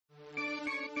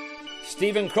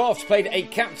Stephen Croft played a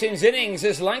captain's innings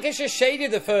as Lancashire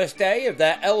shaded the first day of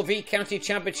their LV County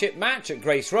Championship match at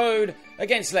Grace Road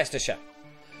against Leicestershire.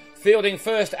 Fielding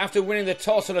first after winning the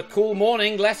toss on a cool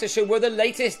morning, Leicestershire were the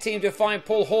latest team to find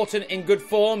Paul Horton in good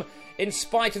form in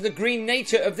spite of the green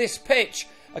nature of this pitch.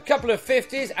 A couple of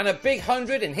 50s and a big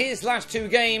 100 in his last two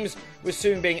games was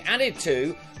soon being added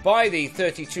to by the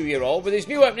 32-year-old with his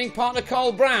new opening partner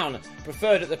Carl Brown,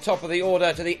 preferred at the top of the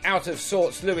order to the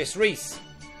out-of-sorts Lewis Rees.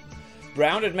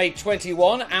 Brown had made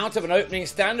 21 out of an opening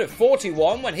stand of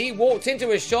 41 when he walked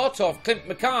into a shot off Clint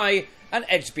Mackay and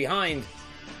edged behind.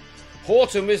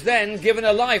 Horton was then given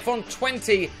a life on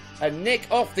 20, a nick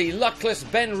off the luckless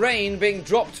Ben Rain being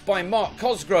dropped by Mark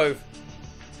Cosgrove.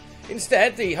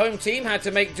 Instead, the home team had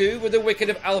to make do with the wicket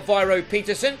of Alvaro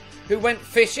Peterson, who went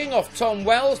fishing off Tom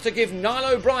Wells to give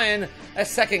Niall O'Brien a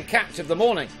second catch of the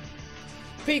morning.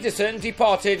 Peterson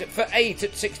departed for 8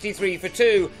 at 63 for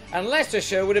 2, and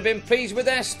Leicestershire would have been pleased with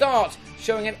their start,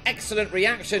 showing an excellent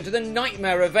reaction to the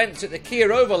nightmare events at the Kier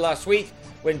Oval last week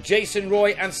when Jason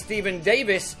Roy and Stephen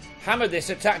Davis hammered this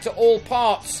attack to all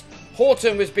parts.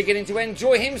 Horton was beginning to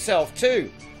enjoy himself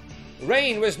too.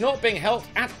 Rain was not being helped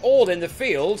at all in the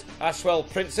field. Ashwell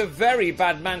Prince a very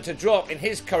bad man to drop in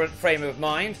his current frame of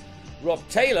mind. Rob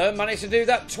Taylor managed to do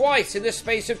that twice in the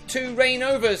space of 2 Rain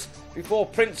overs before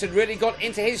Prince had really got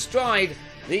into his stride.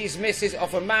 These misses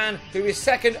off a man who is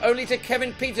second only to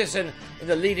Kevin Peterson in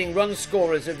the leading run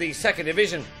scorers of the second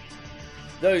division.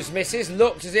 Those misses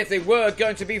looked as if they were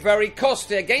going to be very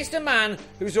costly against a man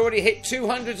who's already hit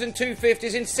 200s and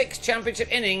 250s in 6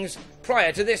 championship innings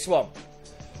prior to this one.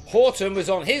 Horton was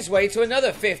on his way to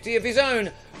another 50 of his own,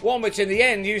 one which in the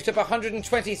end used up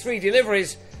 123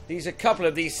 deliveries. These are a couple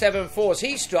of these 7-4s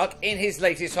he struck in his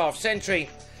latest half-century.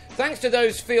 Thanks to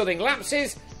those fielding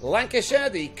lapses, Lancashire,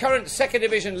 the current second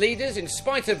division leaders, in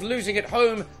spite of losing at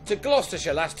home to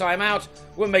Gloucestershire last time out,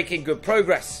 were making good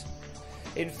progress.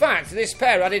 In fact, this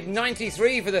pair added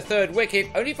 93 for the third wicket,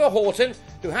 only for Horton,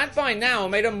 who had by now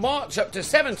made a march up to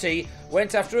 70,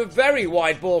 went after a very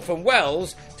wide ball from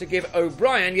Wells to give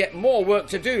O'Brien yet more work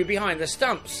to do behind the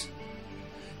stumps.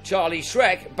 Charlie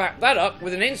Schreck backed that up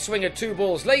with an in-swinger 2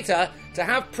 balls later to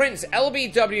have Prince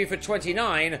LBW for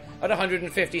 29 at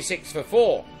 156 for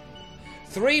 4.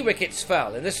 3 wickets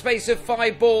fell in the space of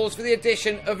 5 balls for the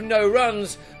addition of no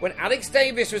runs when Alex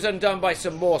Davis was undone by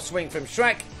some more swing from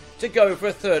Schreck to go for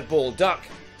a third ball duck.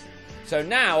 So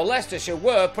now Leicestershire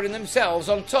were putting themselves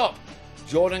on top.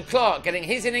 Jordan Clark getting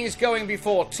his innings going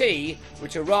before tea,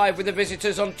 which arrived with the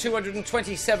visitors on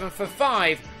 227 for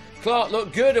 5. Clark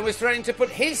looked good and was threatening to put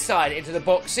his side into the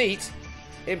box seat.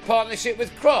 In partnership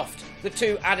with Croft, the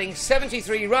two adding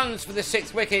 73 runs for the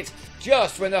 6th wicket,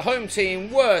 just when the home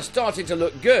team were starting to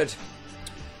look good.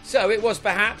 So it was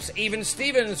perhaps even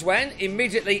Stevens when,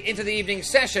 immediately into the evening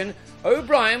session,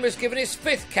 O'Brien was given his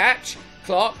 5th catch,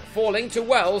 Clark falling to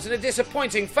Wells in a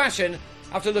disappointing fashion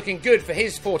after looking good for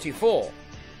his 44.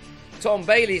 Tom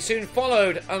Bailey soon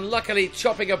followed, unluckily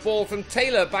chopping a ball from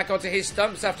Taylor back onto his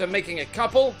stumps after making a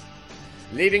couple,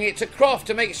 leaving it to Croft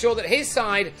to make sure that his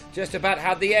side just about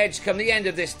had the edge come the end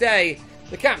of this day.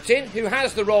 The captain, who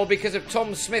has the role because of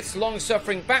Tom Smith's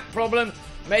long-suffering back problem,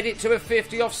 made it to a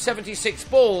 50 off 76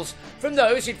 balls from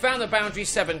those who'd found the boundary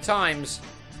 7 times.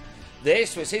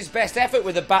 This was his best effort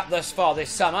with the bat thus far this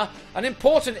summer, an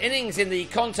important innings in the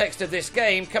context of this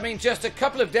game, coming just a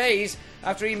couple of days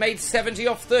after he made 70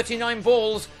 off 39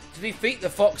 balls to defeat the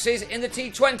Foxes in the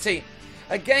T20.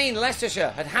 Again,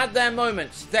 Leicestershire had had their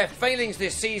moments, their failings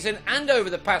this season and over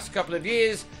the past couple of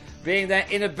years being their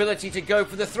inability to go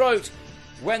for the throat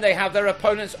when they have their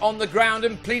opponents on the ground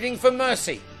and pleading for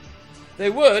mercy. They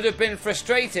would have been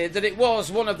frustrated that it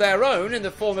was one of their own in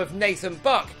the form of Nathan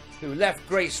Buck, who left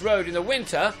Grace Road in the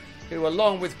winter, who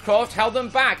along with Croft held them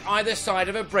back either side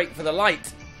of a break for the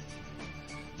light.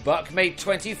 Buck made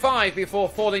 25 before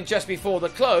falling just before the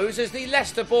close as the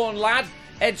Leicester-born lad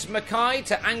edged Mackay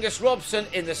to Angus Robson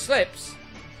in the slips.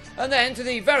 And then to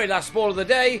the very last ball of the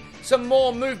day, some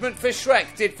more movement for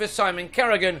Schreck did for Simon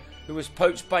Kerrigan, who was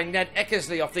poached by Ned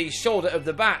Eckersley off the shoulder of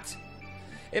the bat.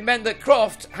 It meant that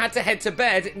Croft had to head to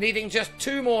bed, needing just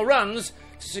 2 more runs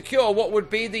to secure what would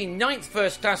be the 9th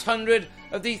first-class 100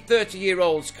 of the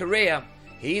 30-year-old's career.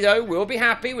 He, though, will be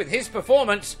happy with his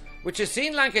performance, which has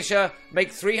seen Lancashire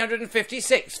make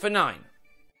 356 for 9.